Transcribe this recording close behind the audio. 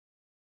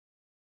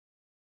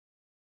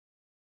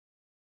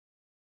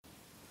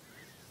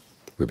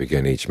we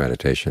begin each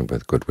meditation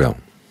with goodwill,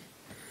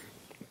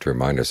 to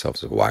remind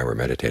ourselves of why we're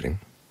meditating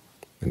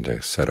and to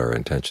set our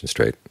intention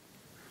straight,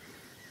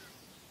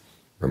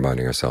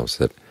 reminding ourselves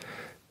that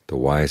the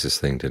wisest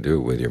thing to do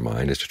with your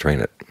mind is to train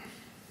it,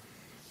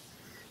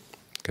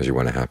 because you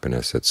want a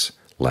happiness that's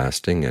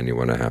lasting and you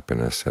want a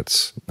happiness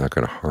that's not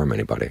going to harm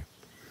anybody.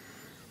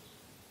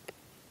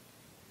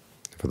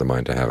 For the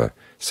mind to have a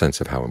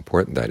sense of how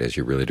important that is,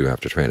 you really do have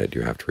to train it.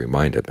 You have to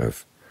remind it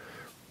of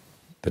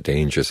the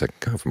dangers that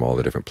come from all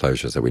the different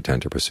pleasures that we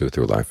tend to pursue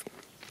through life.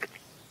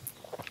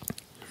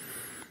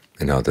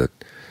 And now that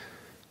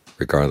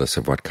regardless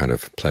of what kind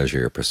of pleasure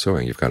you're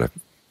pursuing, you've got to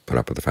put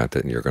up with the fact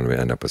that you're going to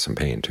end up with some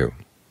pain too.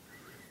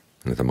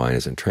 And if the mind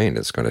isn't trained,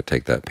 it's going to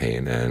take that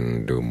pain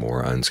and do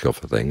more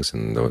unskillful things,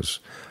 and those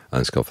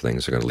unskillful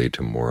things are going to lead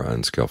to more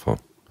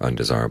unskillful,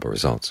 undesirable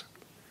results.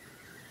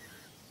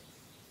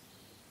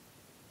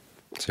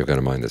 So you've got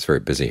a mind that's very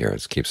busy here.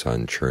 It keeps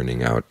on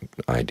churning out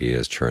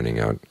ideas, churning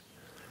out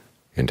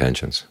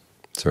intentions,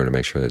 so to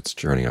make sure that it's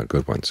churning out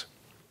good ones.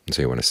 And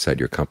so you want to set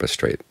your compass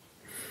straight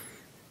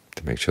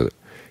to make sure that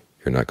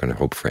you're not going to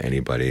hope for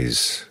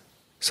anybody's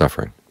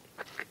suffering,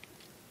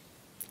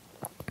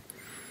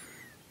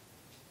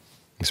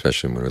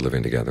 especially when we're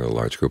living together in a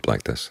large group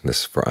like this. And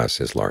this, for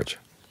us, is large.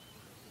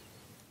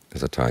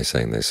 There's a Thai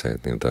saying, they say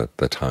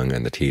the tongue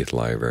and the teeth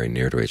lie very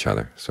near to each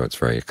other, so it's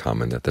very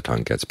common that the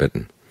tongue gets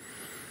bitten.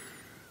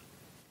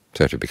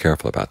 So you have to be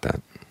careful about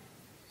that.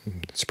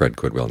 Spread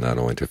goodwill not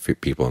only to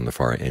people on the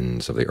far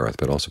ends of the earth,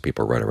 but also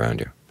people right around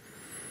you.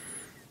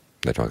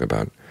 They talk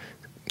about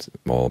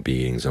all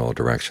beings in all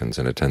directions,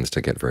 and it tends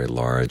to get very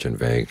large and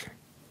vague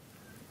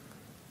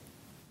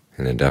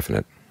and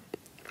indefinite.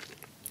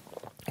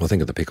 Well,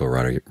 think of the people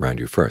around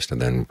you first, and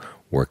then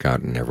work out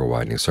in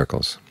ever-widening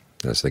circles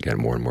as they get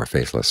more and more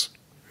faceless.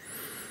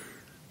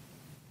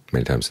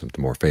 Many times the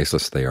more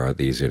faceless they are,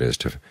 the easier it is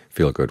to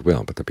feel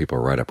goodwill, but the people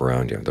right up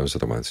around you, those are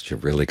the ones that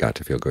you've really got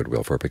to feel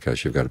goodwill for,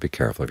 because you've got to be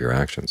careful of your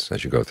actions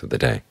as you go through the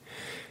day.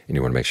 And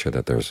you want to make sure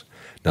that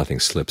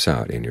nothing slips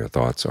out in your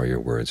thoughts or your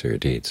words or your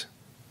deeds.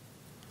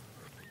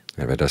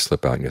 And if it does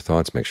slip out in your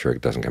thoughts, make sure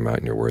it doesn't come out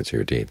in your words or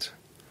your deeds.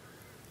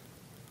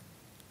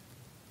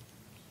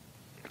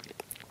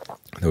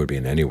 That would be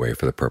in any way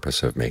for the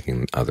purpose of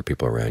making other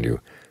people around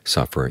you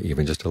suffer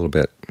even just a little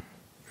bit.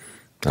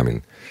 I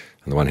mean,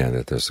 on the one hand,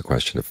 there's the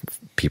question of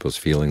people's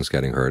feelings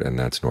getting hurt, and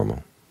that's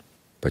normal.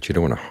 But you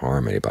don't want to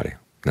harm anybody.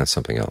 That's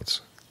something else.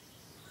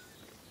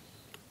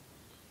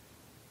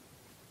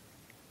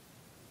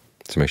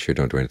 So make sure you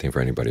don't do anything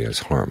for anybody else's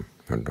harm,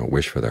 or don't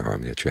wish for their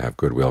harm, that you have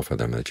goodwill for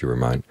them, that you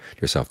remind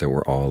yourself that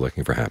we're all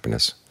looking for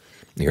happiness.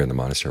 Here in the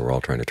monastery, we're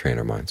all trying to train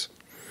our minds.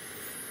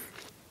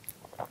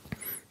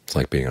 It's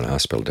like being in a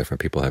hospital.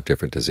 Different people have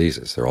different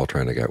diseases. They're all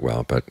trying to get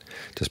well, but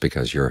just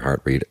because your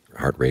heart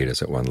rate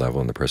is at one level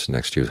and the person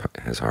next to you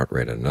has heart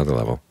rate at another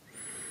level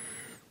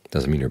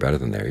doesn't mean you're better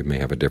than they. You may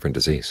have a different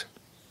disease.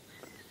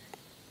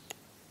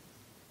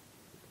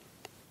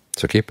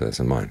 So keep this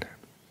in mind.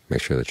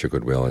 Make sure that your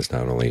goodwill is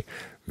not only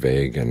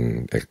vague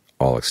and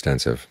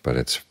all-extensive, but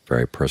it's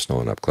very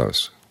personal and up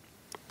close.